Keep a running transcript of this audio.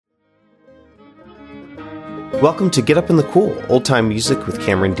Welcome to Get Up in the Cool, old-time music with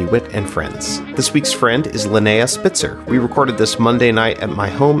Cameron DeWitt and friends. This week's friend is Linnea Spitzer. We recorded this Monday night at my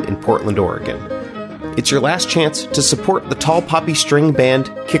home in Portland, Oregon. It's your last chance to support the Tall Poppy String Band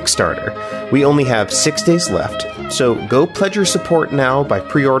Kickstarter. We only have 6 days left, so go pledge your support now by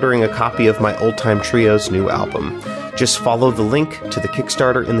pre-ordering a copy of my Old Time Trio's new album. Just follow the link to the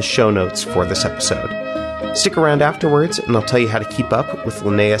Kickstarter in the show notes for this episode. Stick around afterwards, and I'll tell you how to keep up with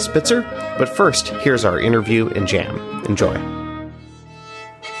Linnea Spitzer. But first, here's our interview and jam. Enjoy.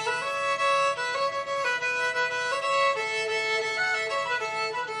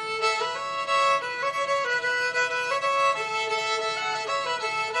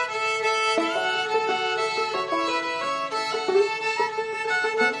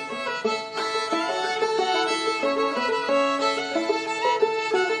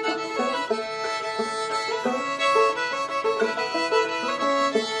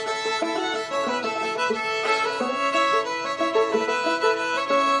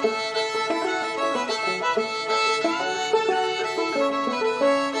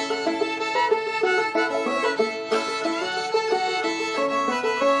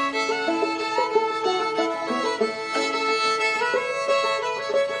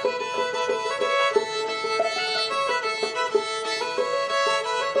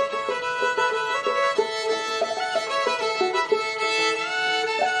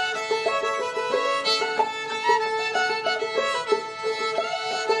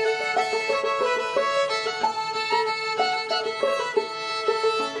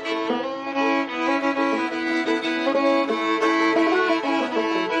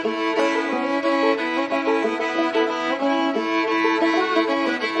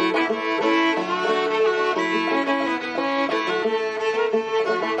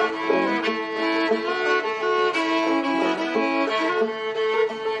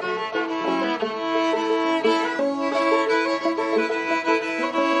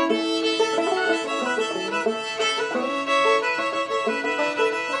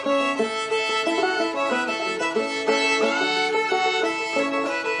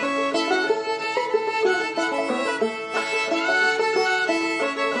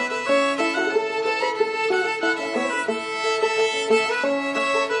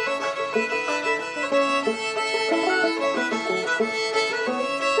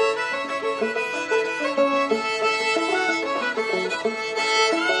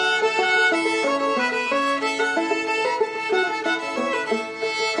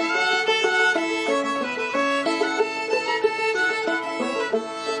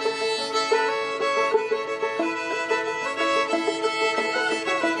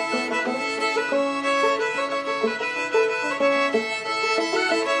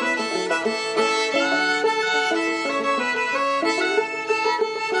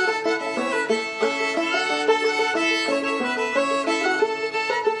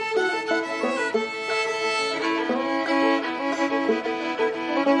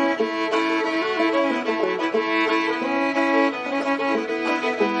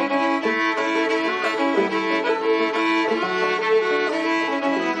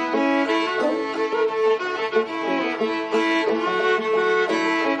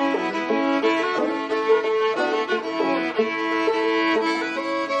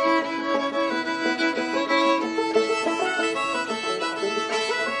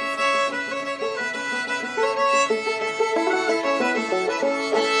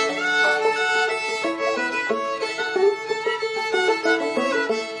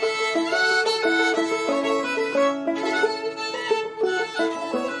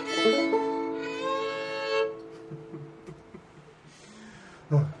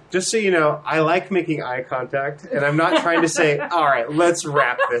 Just so you know, I like making eye contact, and I'm not trying to say, all right, let's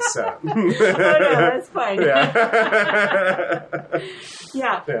wrap this up. Oh, no, that's fine. Yeah.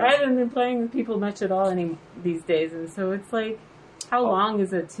 Yeah, I haven't been playing with people much at all these days, and so it's like, how long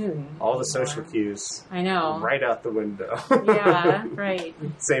is a tune? All the social cues. I know. Right out the window. Yeah, right.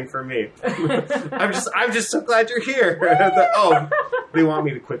 Same for me. I'm just so glad you're here. Oh, they want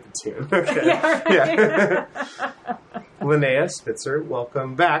me to quit the tune. Okay. Yeah, right. Yeah. Linnea Spitzer,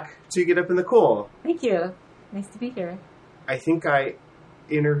 welcome back to Get Up in the Cool. Thank you. Nice to be here. I think I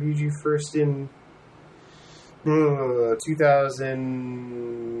interviewed you first in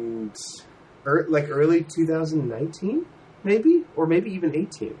 2000, early 2019, maybe? Or maybe even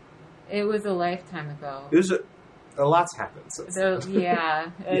 18. It was a lifetime ago. It was a lot's happened since then.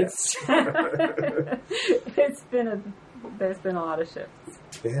 Yeah. It's, there's been a lot of shifts.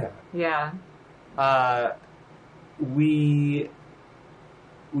 Yeah. Yeah. We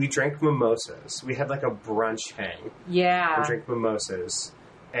drank mimosas. We had like a brunch hang. Yeah. We drank mimosas.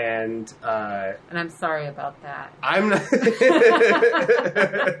 And I'm sorry about that. I'm not.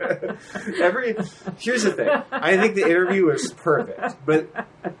 Here's the thing. I think the interview was perfect, but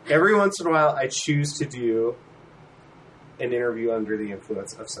every once in a while, I choose to do an interview under the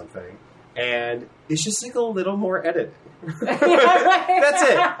influence of something, and it's just like a little more editing. That's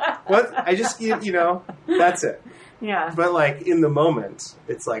it. What I just that's it. Yeah. But like in the moment,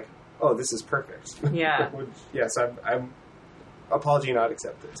 it's like, oh, this is perfect. Yeah. Yes, I'm. Apology not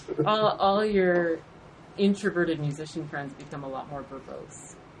accepted. all your introverted musician friends become a lot more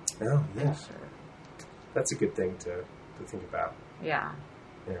verbose. Oh, yeah. I'm sure. That's a good thing to think about. Yeah.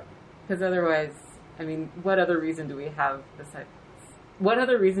 Yeah. Because otherwise, I mean, what other reason do we have to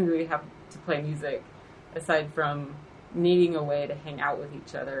play music aside from needing a way to hang out with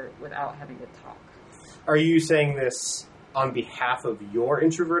each other without having to talk? Are you saying this on behalf of your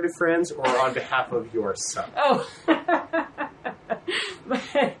introverted friends or on behalf of yourself? Oh.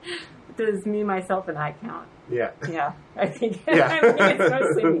 But does me, myself, and I count? Yeah. Yeah, I think, yeah. I think it's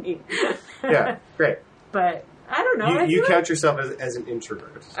mostly me. Yeah, great. But I don't know. You count yourself as an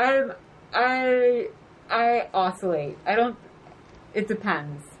introvert. I oscillate. I don't. It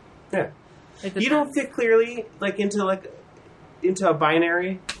depends. Yeah. It depends. You don't fit clearly into a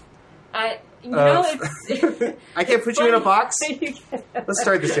binary. It's. I can't put you in a box. Let's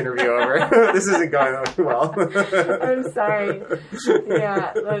start this interview over. This isn't going well. I'm sorry.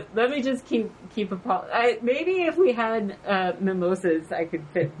 Yeah, let me just keep maybe if we had mimosas, I could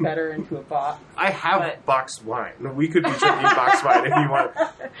fit better into a box. I have boxed wine. We could be drinking boxed wine if you want.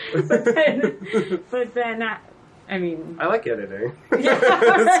 But then, I mean, I like editing. Yeah.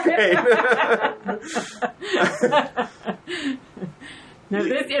 That's great. No,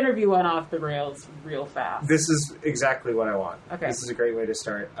 this interview went off the rails real fast. This is exactly what I want. Okay. This is a great way to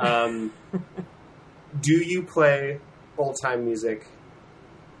start. Do you play old-time music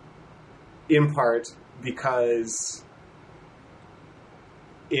in part because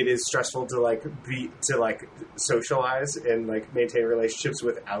it is stressful to socialize and maintain relationships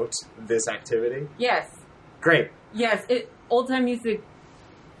without this activity? Yes. Great. Yes, old-time music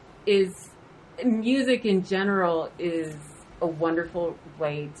in general is a wonderful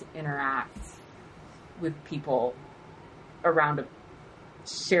way to interact with people around a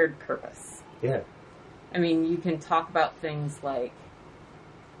shared purpose. Yeah. I mean, you can talk about things like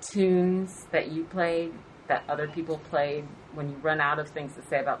tunes that you played, that other people played. When you run out of things to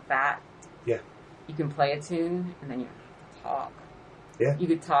say about that, yeah, you can play a tune and then you have to talk. Yeah. You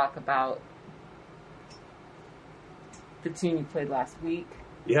could talk about the tune you played last week.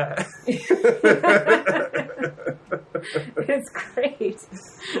 Yeah. It's great.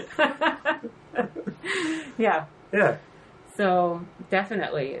 Yeah. Yeah. So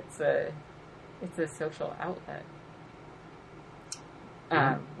definitely it's a social outlet.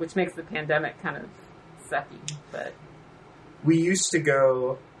 Which makes the pandemic kind of sucky, but we used to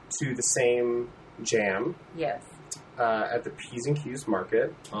go to the same jam. Yes. At the P's and Q's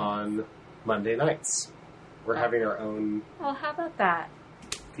Market on Monday nights. We're having our own Oh, how about that?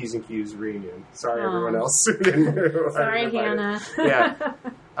 P's and Q's reunion. Sorry, everyone else. Sorry, Hannah. Yeah.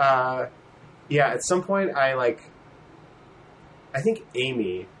 Yeah, at some point I think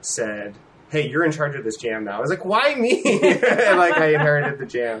Amy said, hey, you're in charge of this jam now. I was like, why me? And I inherited the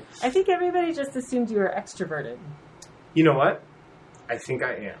jam. I think everybody just assumed you were extroverted. You know what? I think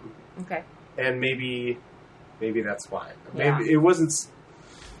I am. Okay. And maybe that's why. Yeah. Maybe it wasn't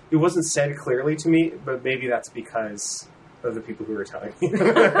said clearly to me, but maybe that's because of the people who were telling me.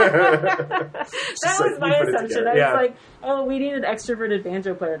 That was my assumption. I was like, oh, we need an extroverted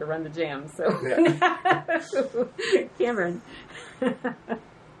banjo player to run the jam. So, Cameron.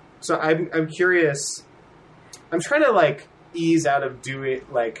 So I'm curious. I'm trying to ease out of doing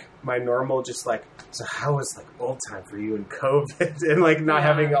my normal so how was old time for you in COVID and not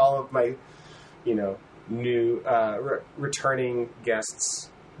having all of my new returning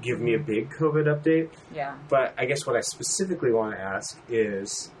guests give me a big COVID update. Yeah. But I guess what I specifically want to ask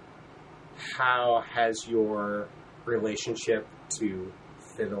is, how has your relationship to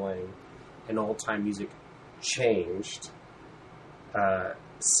fiddling and old-time music changed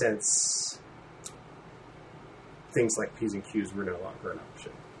since things like P's and Q's were no longer an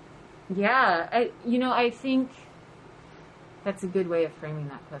option? Yeah. I think that's a good way of framing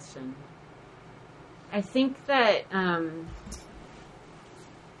that question. I think that...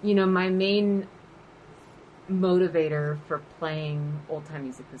 my main motivator for playing old-time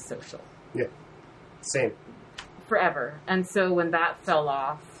music was social. Yeah, same. Forever. And so when that fell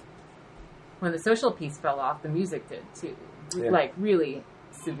off, when the social piece fell off, the music did too. Yeah. Really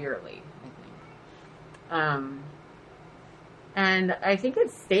severely, I think. And I think it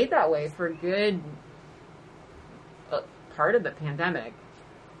stayed that way for a good part of the pandemic.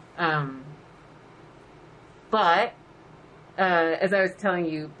 But as I was telling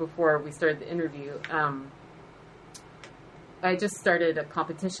you before we started the interview, I just started a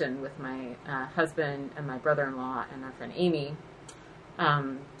competition with my husband and my brother-in-law and our friend Amy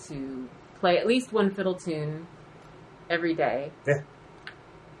to play at least one fiddle tune every day. Yeah.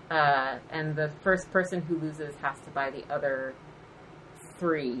 And the first person who loses has to buy the other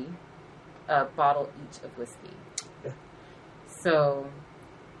 3 a bottle each of whiskey. Yeah. So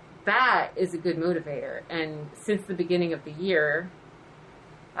that is a good motivator. And since the beginning of the year,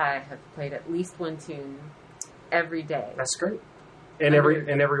 I have played at least one tune every day. That's great. And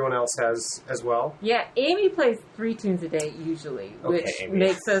everyone else has as well? Yeah, Amy plays 3 tunes a day usually, which Amy.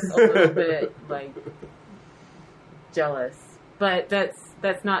 makes us a little bit like jealous. But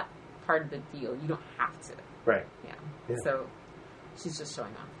that's not part of the deal. You don't have to. Right. Yeah. So she's just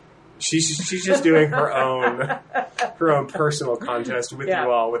showing off. She's just doing her own personal contest with you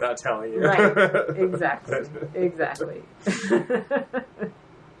all without telling you. Right. Exactly.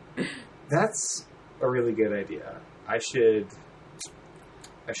 That's a really good idea. I should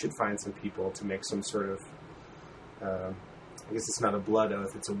find some people to make some sort of I guess it's not a blood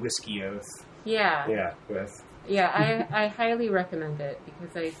oath, it's a whiskey oath. Yeah. Yeah, with I highly recommend it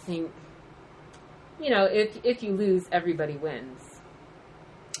because I think if you lose, everybody wins.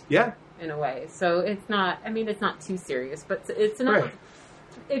 Yeah. In a way. So it's not too serious, but it's enough. Right.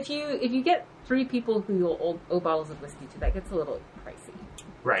 If you get 3 people who you'll owe bottles of whiskey to, that gets a little pricey.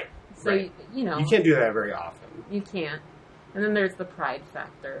 Right. So, right. You can't do that very often. You can't. And then there's the pride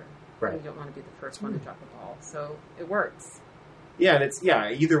factor. Right. You don't want to be the first one to drop the ball. So it works. Yeah, and it's,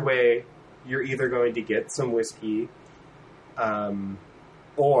 either way, you're either going to get some whiskey,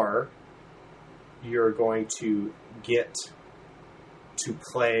 or you're going to get to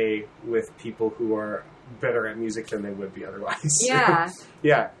play with people who are better at music than they would be otherwise. Yeah.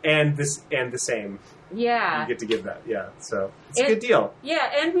 Yeah, and the same. Yeah. You get to give that. Yeah, so it's a good deal.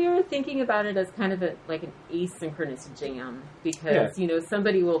 Yeah, and we were thinking about it as kind of like an asynchronous jam because,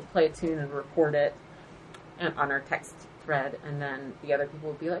 somebody will play a tune and record it on our text thread, and then the other people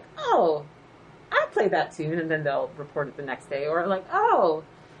will be like, oh, I played that tune, and then they'll report it the next day. Or like, oh,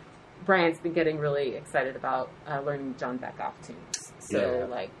 Brian's been getting really excited about learning John Bekoff tunes.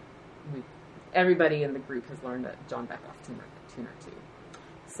 So, everybody in the group has learned a John Bekoff tune or two.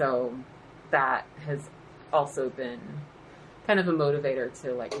 So that has also been kind of a motivator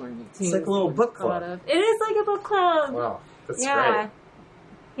to learn new tunes. It's like a little book club. It is like a book club. Wow, that's great.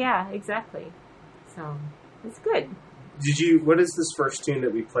 Yeah, exactly. So it's good. What is this first tune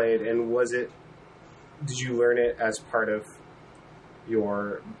that we played, and did you learn it as part of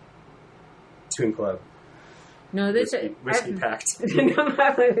your tune club? No, this Whiskey Pact. No,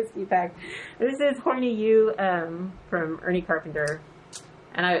 not my Whiskey Pact. This is Horny You from Ernie Carpenter,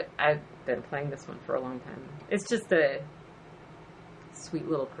 and I've been playing this one for a long time. It's just a sweet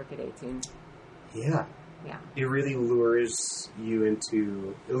little Crooked A tune. Yeah. Yeah. It really lures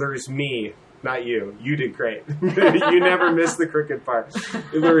me, not you. You did great. You never missed the crooked part.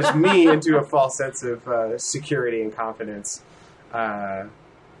 It lures me into a false sense of security and confidence. I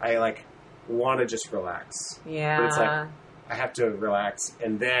want to just relax. Yeah. But it's I have to relax,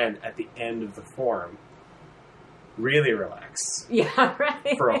 and then at the end of the form, really relax. Yeah,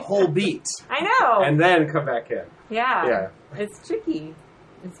 right. For a whole beat. I know. And then come back in. Yeah. Yeah. It's tricky.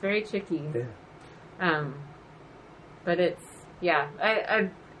 It's very tricky. Yeah. But it's,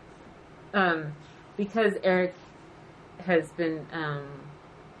 because Eric has been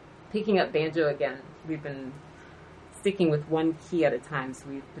picking up banjo again, we've been sticking with one key at a time, so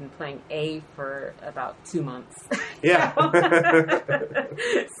we've been playing A for about 2 months. Yeah.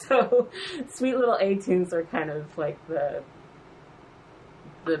 So sweet little A tunes are kind of like the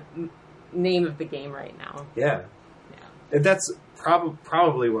name of the game right now. Yeah. And that's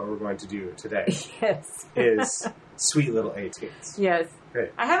probably what we're going to do today. Yes. Is sweet little A tunes. Yes.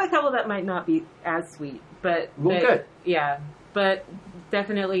 Great. I have a couple that might not be as sweet, but good. Yeah, but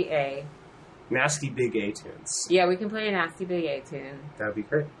definitely A. Nasty big A tunes. Yeah, we can play a nasty big A tune. That would be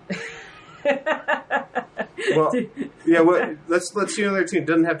great. Well, yeah. Let's do another tune.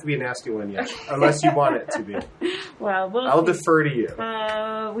 Doesn't have to be a nasty one yet, unless you want it to be. Well, I'll defer to you.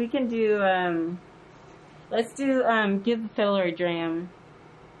 We can do. Let's do "Give the Fiddler a Dram,"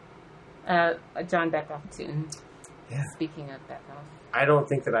 a John Bekoff tune. Yeah. Speaking of Bekoff, I don't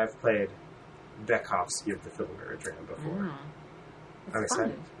think that I've played Bekoff's "Give the Fiddler a Dram" before. I'm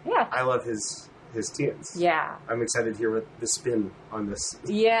excited. Yeah. I love his tunes. Yeah. I'm excited to hear what the spin on this.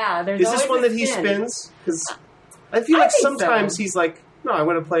 Yeah. There's Is this always one a that he spin. spins? Because I feel like think sometimes so. he's like, no, I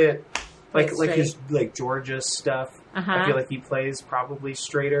want to play it like Straight. his like Georgia stuff. Uh-huh. I feel like he plays probably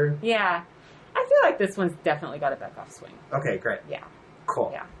straighter. Yeah. I feel like this one's definitely got a Beckhoff swing. Okay, great. Yeah.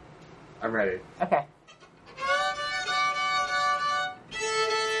 Cool. Yeah. I'm ready. Okay.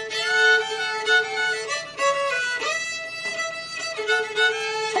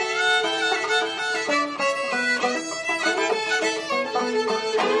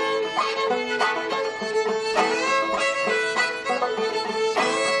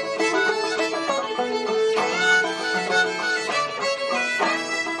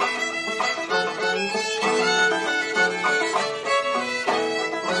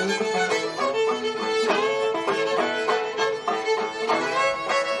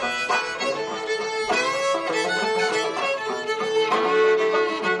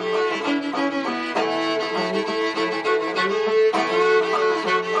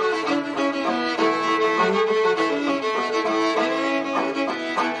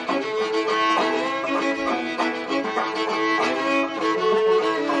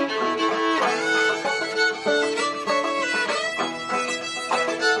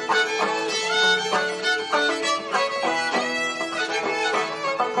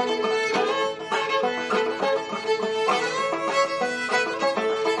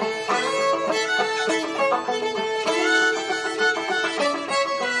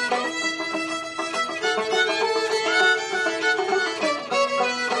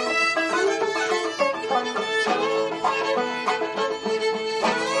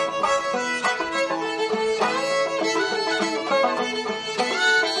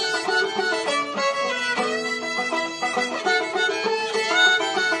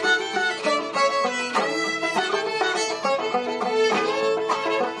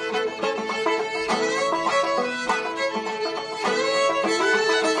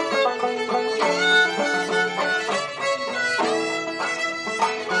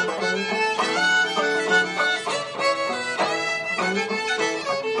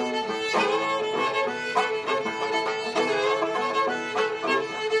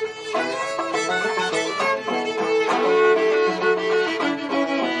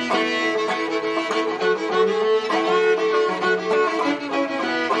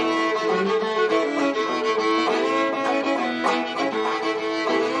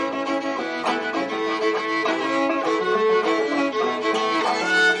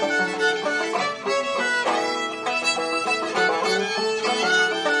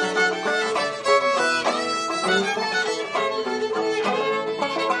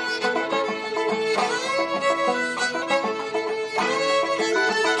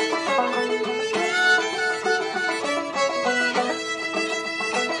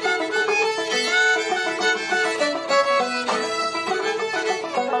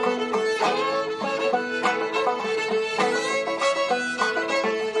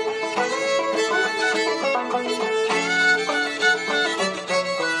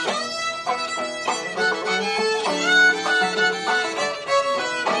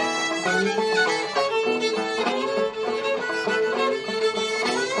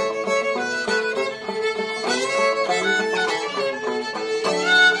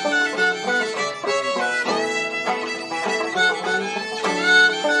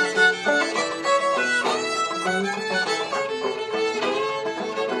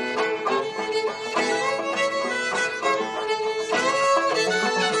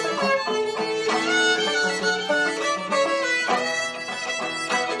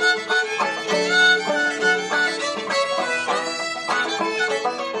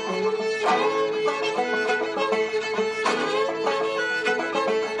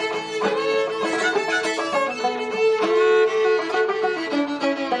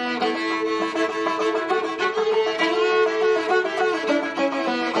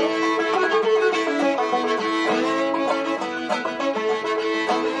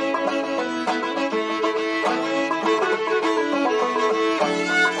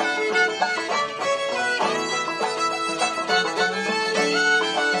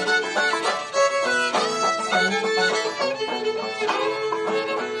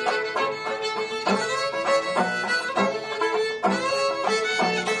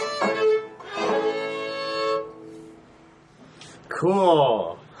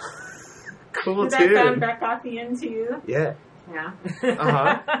 Cool. Cool Does tune. that sound Beckoffian to you? Yeah.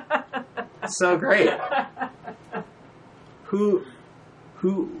 Yeah. So great. Who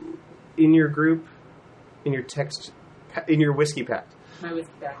in your group, in your whiskey pact, My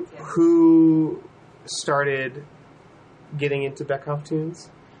whiskey back, yeah. who started getting into Beckhoff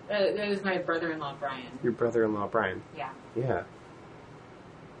tunes? That was my brother-in-law, Brian. Your brother-in-law, Brian. Yeah. Yeah.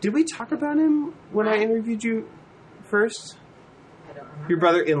 Did we talk about him when I interviewed you first? I don't remember. Your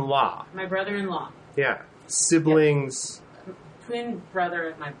brother-in-law. My brother-in-law. Yeah. Siblings. Twin brother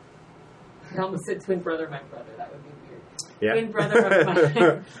of my... I almost said twin brother of my brother. That would be weird. Yeah. Twin brother of my...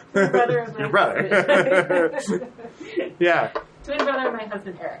 twin brother of my Your brother. husband. Yeah. Twin brother of my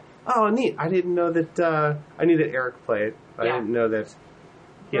husband, Eric. Oh, neat. I didn't know that... I knew that Eric played. I Yeah. didn't know that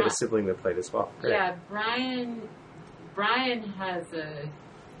he had a sibling that played as well. Great. Yeah, Brian has a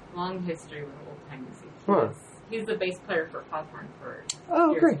long history with old-time music. He's the bass player for Foghorn for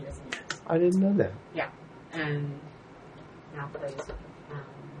years great. and years and years. I didn't know that. Yeah, and now plays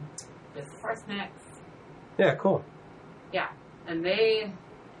with Parsniks. Yeah, cool. Yeah, and they,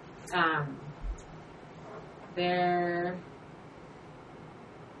 their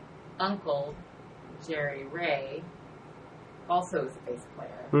uncle, Jerry Ray, also is a bass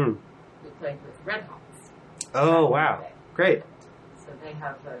player. Hmm. We played with Red Hawks. Oh, wow. Great. So they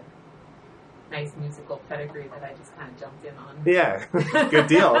have a nice musical pedigree that I just kind of jumped in on. Yeah. Good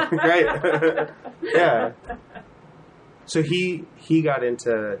deal. Great. Yeah. So he got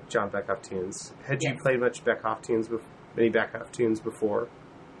into John Beckhoff tunes. Had you played much Beckhoff tunes, any Beckhoff tunes before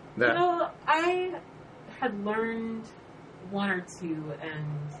that? You know, I had learned one or two,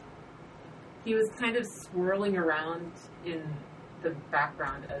 and he was kind of swirling around in the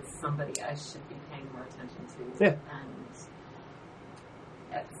background as somebody I should be paying more attention to. Yeah. And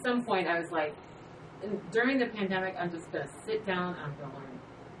at some point I was like, during the pandemic, I'm just going to sit down and I'm going to learn.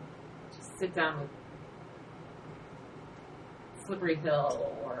 Just sit down with Slippery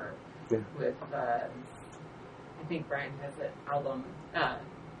Hill or with, I think Brian has an album,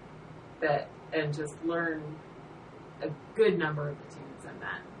 and just learn a good number of the tunes and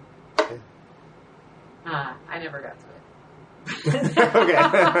then I never got to it. Okay.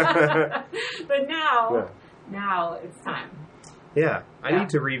 But now it's time. Yeah, I need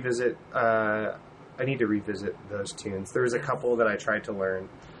to revisit. I need to revisit those tunes. There was a couple that I tried to learn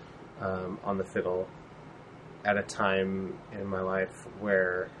on the fiddle at a time in my life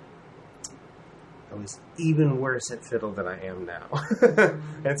where I was even worse at fiddle than I am now,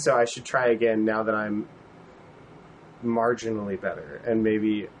 and so I should try again now that I'm marginally better and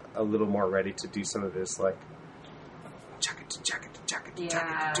maybe a little more ready to do some of this like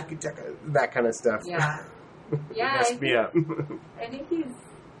that kind of stuff. Yeah. Yeah, messed me up. I think he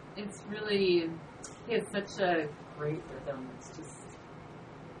has such a great rhythm. It's just,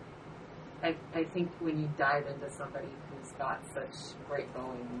 I think when you dive into somebody who's got such great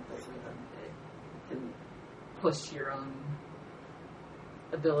going and great rhythm, it can push your own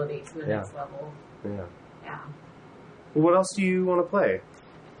ability to the next level. Yeah. Yeah. Well, what else do you want to play?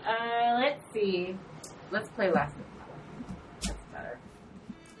 Let's see. Let's play Last Week. That's better.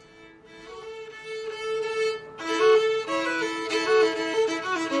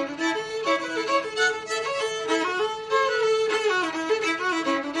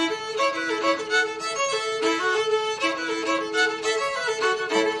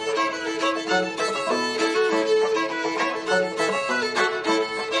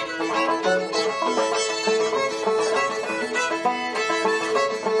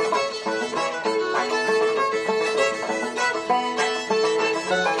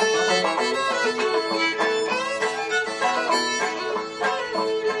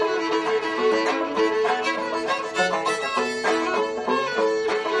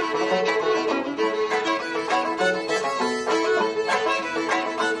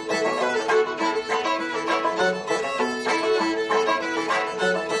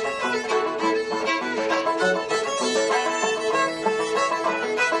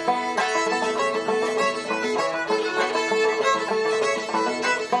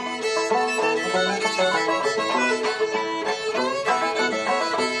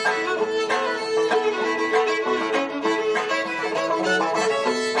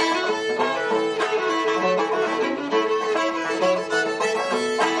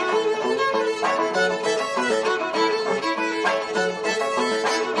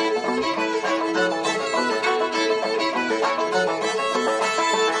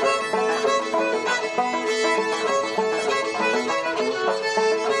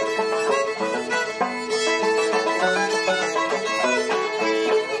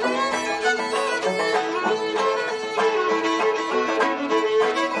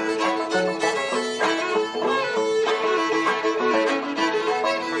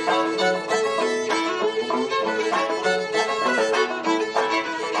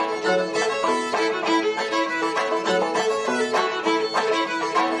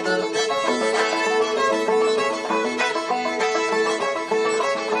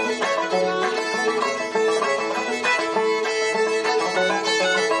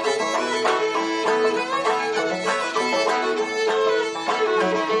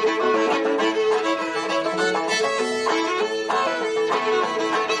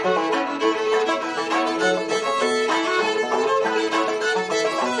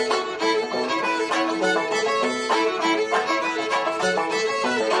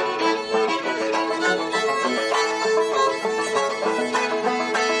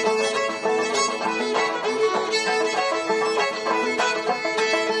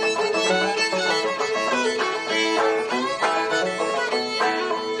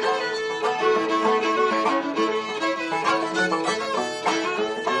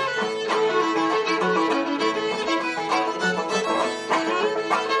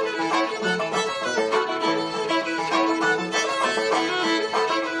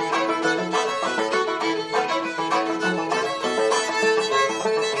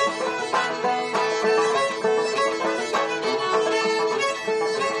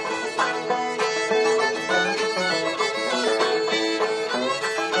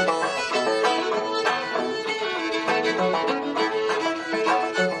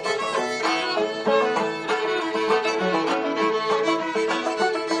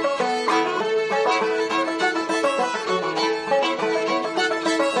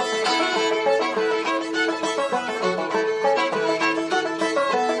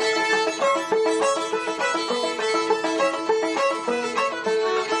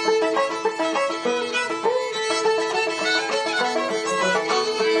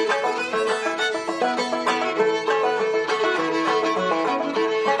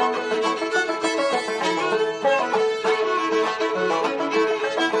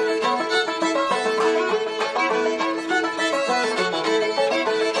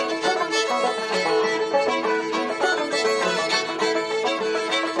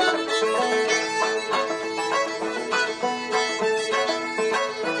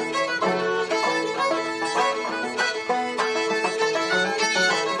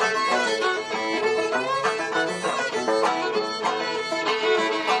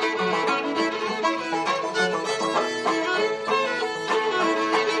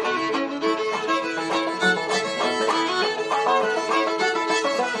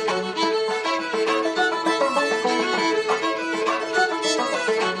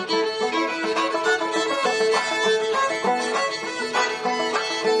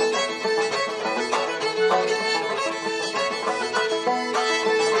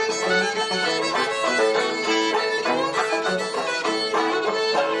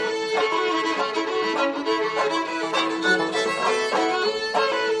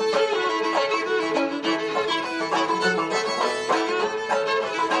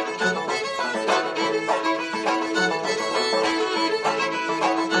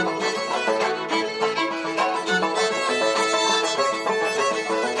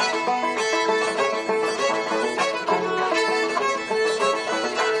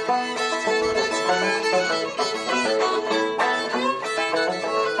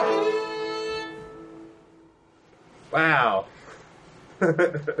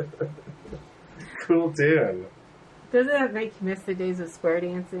 Cool tune. Doesn't that make you miss the days of square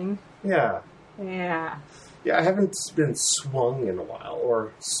dancing? Yeah. Yeah. Yeah, I haven't been swung in a while,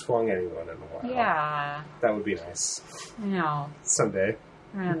 or swung anyone in a while. Yeah. That would be nice. I know. Someday.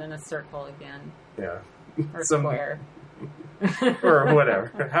 Around in a circle again. Yeah. Or square. Or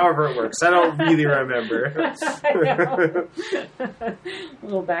whatever. However it works. I don't really remember. I know. A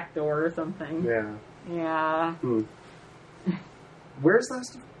little back door or something. Yeah. Yeah. Where's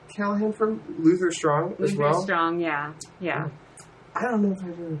Last of Callahan from? Luther Strong as well? Luther Strong, yeah. Yeah. I don't know if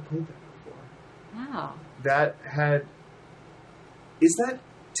I've ever played that before. Wow. That had... Is that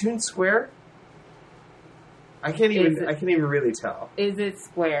tune square? I can't even really tell. Is it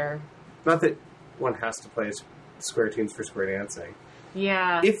square? Not that one has to play square tunes for square dancing.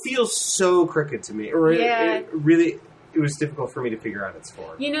 Yeah. It feels so crooked to me. Or Yeah. it was difficult for me to figure out its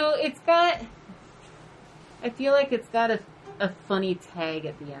form. You know, it's got... I feel like it's got a funny tag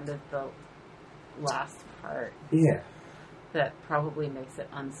at the end of the last part. Yeah. That probably makes it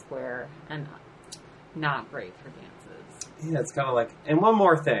unsquare and not great for dances. Yeah, it's kind of like... And one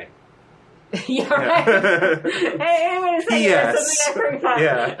more thing. Yeah, right. Hey, wait a second. Yes. There's something I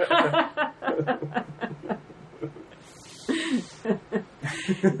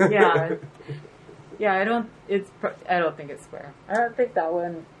forgot. Yeah. Yeah, I don't think it's square. I don't think that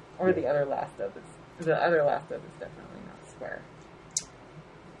one or the other Last of is. The other Last of is definitely not square.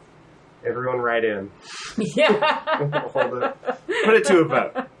 Everyone write in. Yeah. Hold it. Put it to a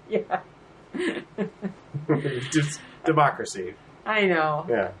vote. Yeah. Just democracy. I know.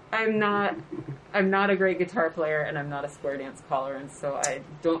 Yeah. I'm not a great guitar player, and I'm not a square dance caller, and so I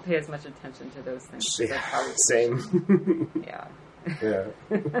don't pay as much attention to those things. Yeah, same. Yeah. Yeah.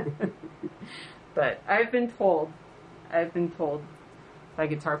 But I've been told by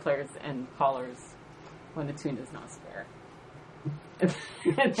guitar players and callers when the tune is not square.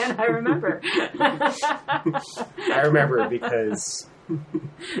 And then I remember. I remember because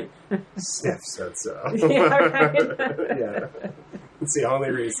Sniff said so. Yeah, right? Yeah. It's the only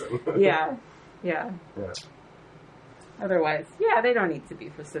reason. Yeah. Yeah. Otherwise, yeah, they don't need to be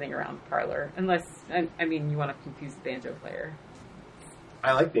for sitting around the parlor. Unless, I mean, you want to confuse the banjo player.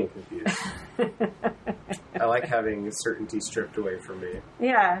 I like being confused. I like having certainty stripped away from me.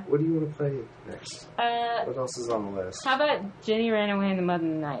 Yeah. What do you want to play next? What else is on the list? How about Jenny Ran Away in the Mud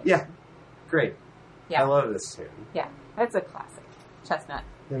and the Night? Yeah. Great. Yeah. I love this tune. Yeah. That's a classic. Chestnut.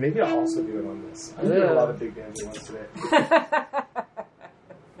 Yeah, maybe I'll also do it on this. I'm doing a lot of big banjo ones today.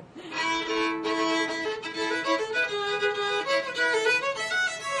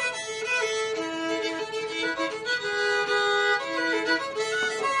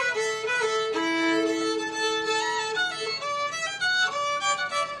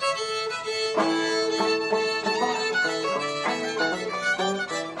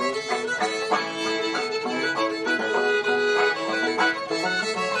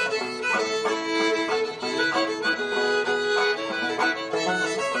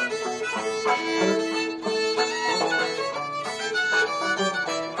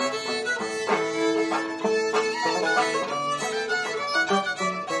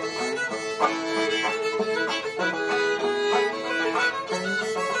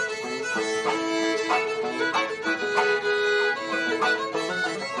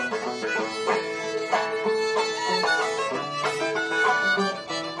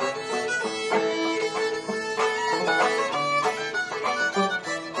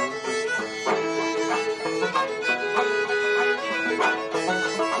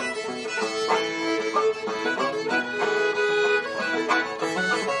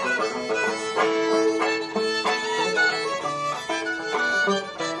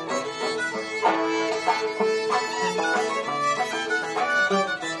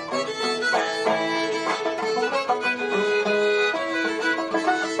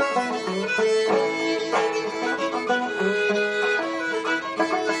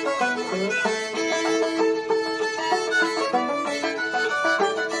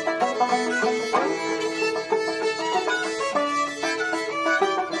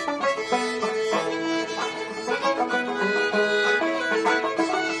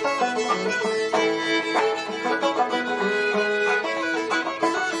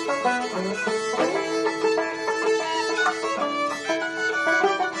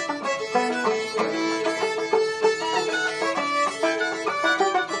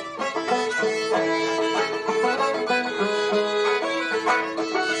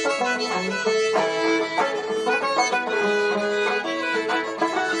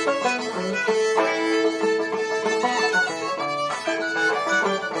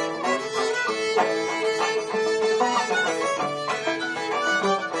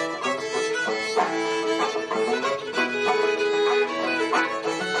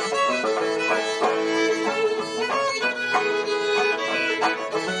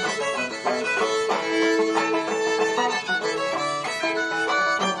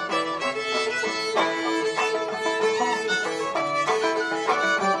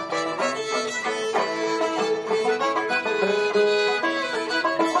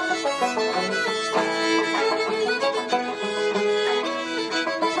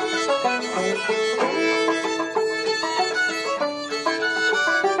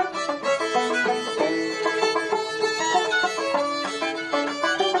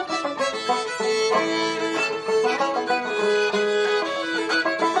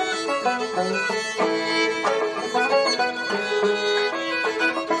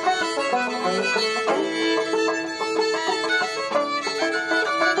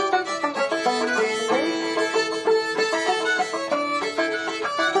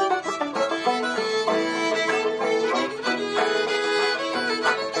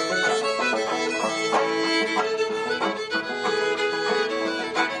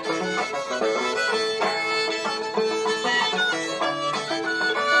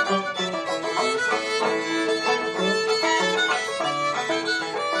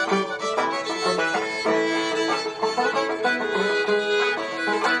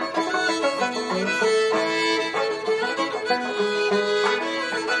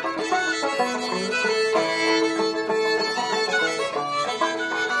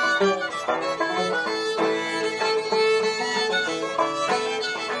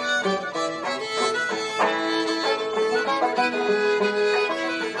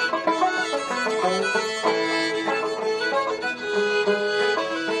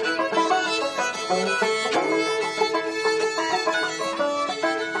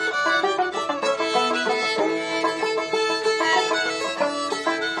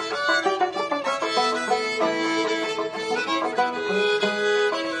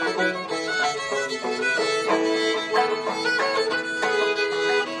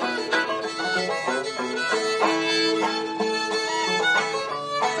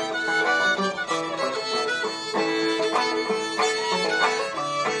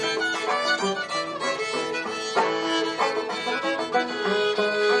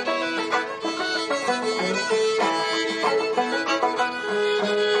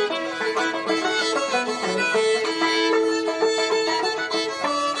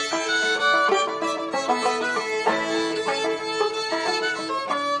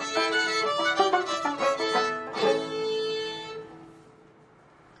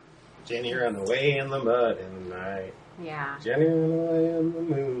 ran away in the mud in the night. Yeah. Jenny ran away and the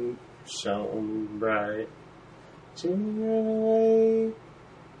moon shone bright. Jenny ran away.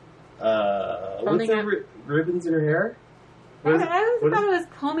 With the ribbons in her hair? I thought it was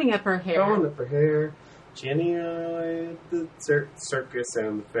combing up her hair. Combing up her hair. Jenny ran away at the circus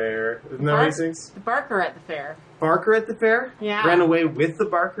and the fair. Isn't that what he sings? The Barker at the fair. Barker at the fair? Yeah. Ran away with the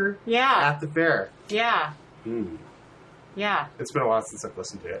Barker? Yeah. At the fair? Yeah. Yeah. It's been a while since I've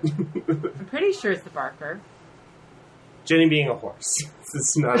listened to it. I'm pretty sure it's the Barker. Jenny being a horse. This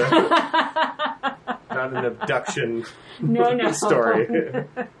is not an abduction story.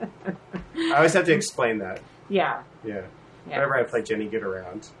 I always have to explain that. Yeah. Yeah. Whenever I play Jenny Get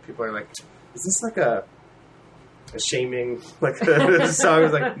Around, people are like, is this like a shaming song? I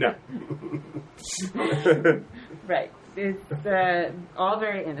was like, no. Right. It's all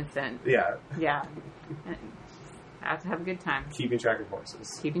very innocent. Yeah. Yeah. I have to have a good time. Keeping track of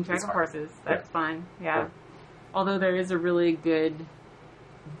horses. Keeping track of horses. That's fine. Yeah. Yeah. Although there is a really good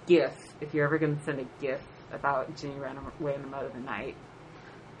GIF, if you're ever going to send a GIF about Jenny ran away in the mud of the night,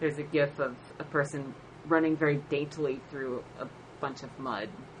 there's a GIF of a person running very daintily through a bunch of mud.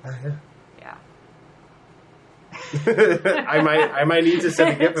 Yeah. I might need to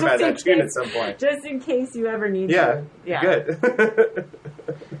send a GIF about that tune at some point. Just in case you ever need to. Yeah. Good.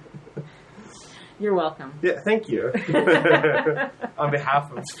 You're welcome. Yeah, thank you. On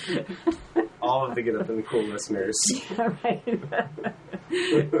behalf of all of the Get Up and the Cool listeners. Yeah, right.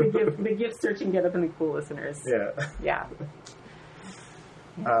 the gift searching Get Up and the Cool listeners. Yeah. Yeah.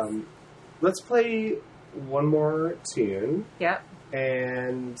 Let's play one more tune. Yep.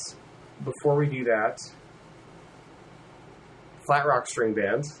 And before we do that, Flat Rock String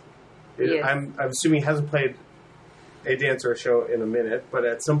Band. Yes. I'm assuming he hasn't played a dance or a show in a minute, but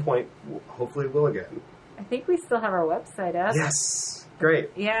at some point, hopefully will again. I think we still have our website up. Yes.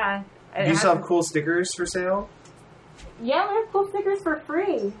 Great. Yeah. Do you still have cool stickers for sale? Yeah, we have cool stickers for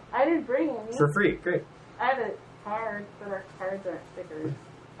free. I didn't bring any. For free. Great. I have a card, but our cards aren't stickers.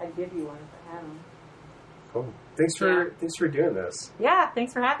 I'd give you one if I had them. Cool. Thanks for doing this. Yeah,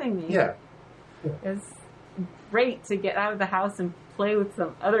 thanks for having me. Yeah. It's great to get out of the house and play with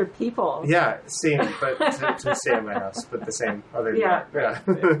some other people. Yeah, same, but to stay at my house, but the same other than Yeah. that.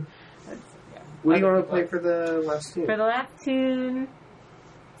 Yeah. What do you want to play for the last tune? For the last tune,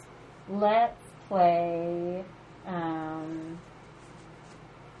 let's play. I'm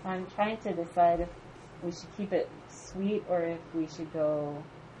trying to decide if we should keep it sweet or if we should go.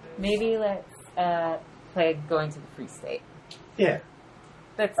 Maybe let's play "Going to the Free State." Yeah,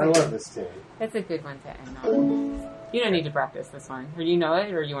 I love this tune. That's a good one to end on. You don't need to practice this one, or do you know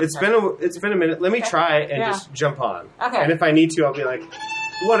it, or you want? It's been a minute. Let me try and just jump on. Okay. And if I need to, I'll be like,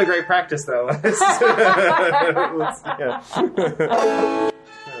 "What a great practice, though." Yeah.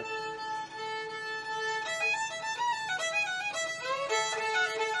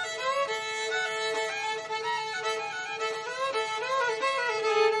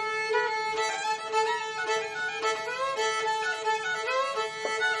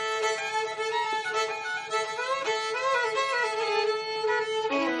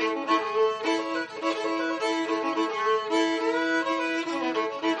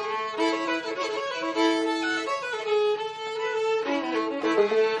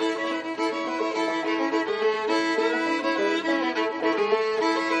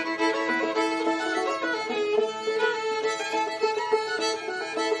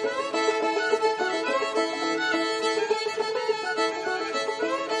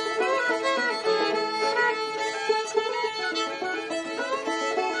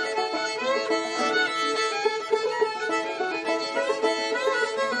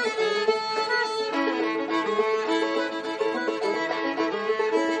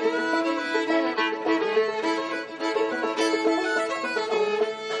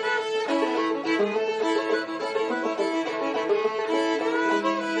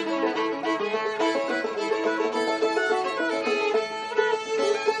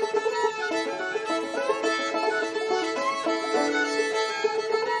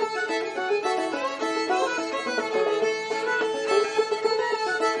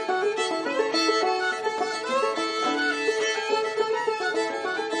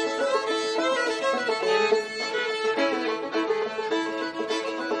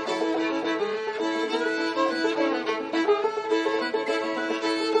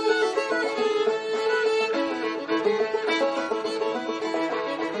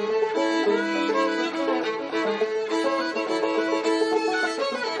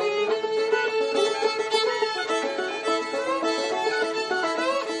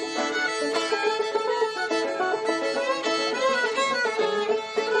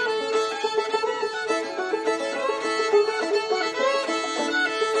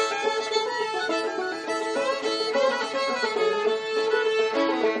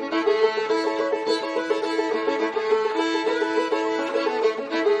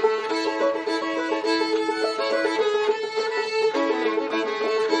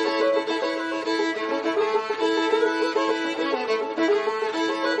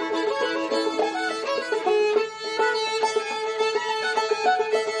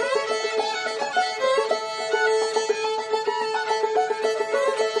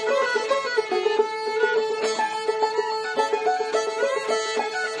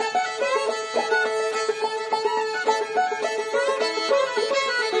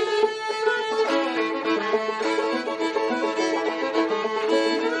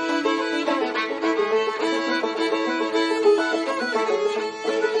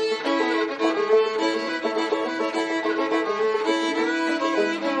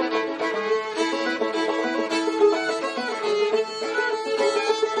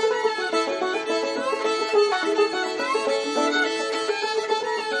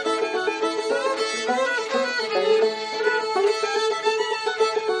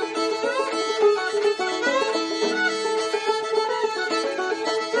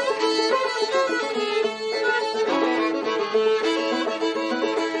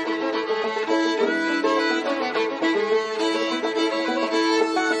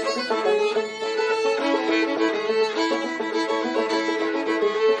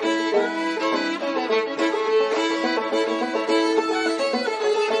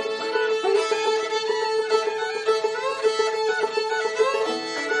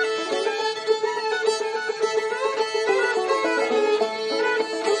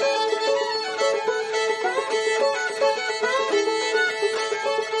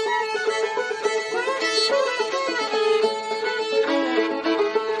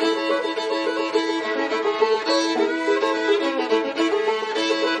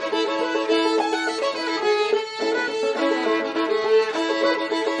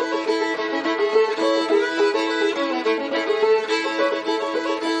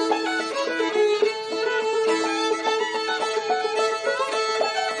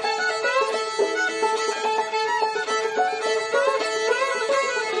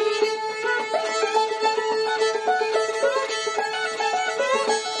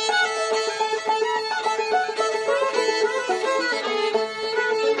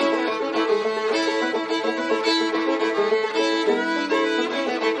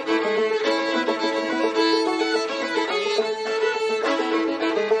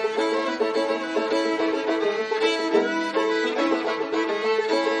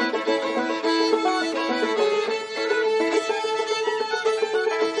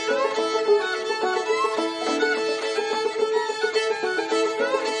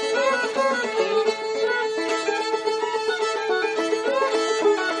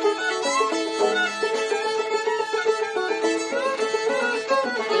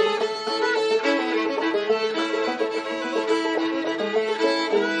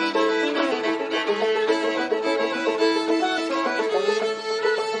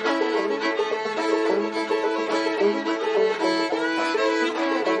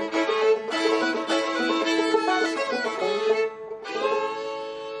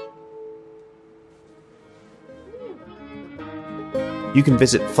 You can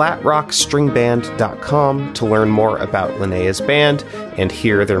visit flatrockstringband.com to learn more about Linnea's band and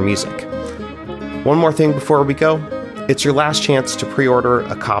hear their music. One more thing before we go. It's your last chance to pre-order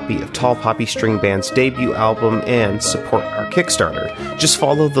a copy of Tall Poppy String Band's debut album and support our Kickstarter. Just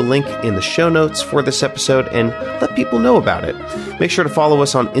follow the link in the show notes for this episode and let people know about it. Make sure to follow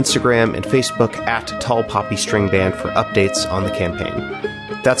us on Instagram and Facebook at Tall Poppy String Band for updates on the campaign.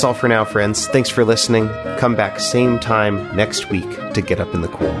 That's all for now, friends. Thanks for listening. Come back same time next week to get up in the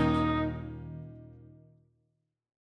cool.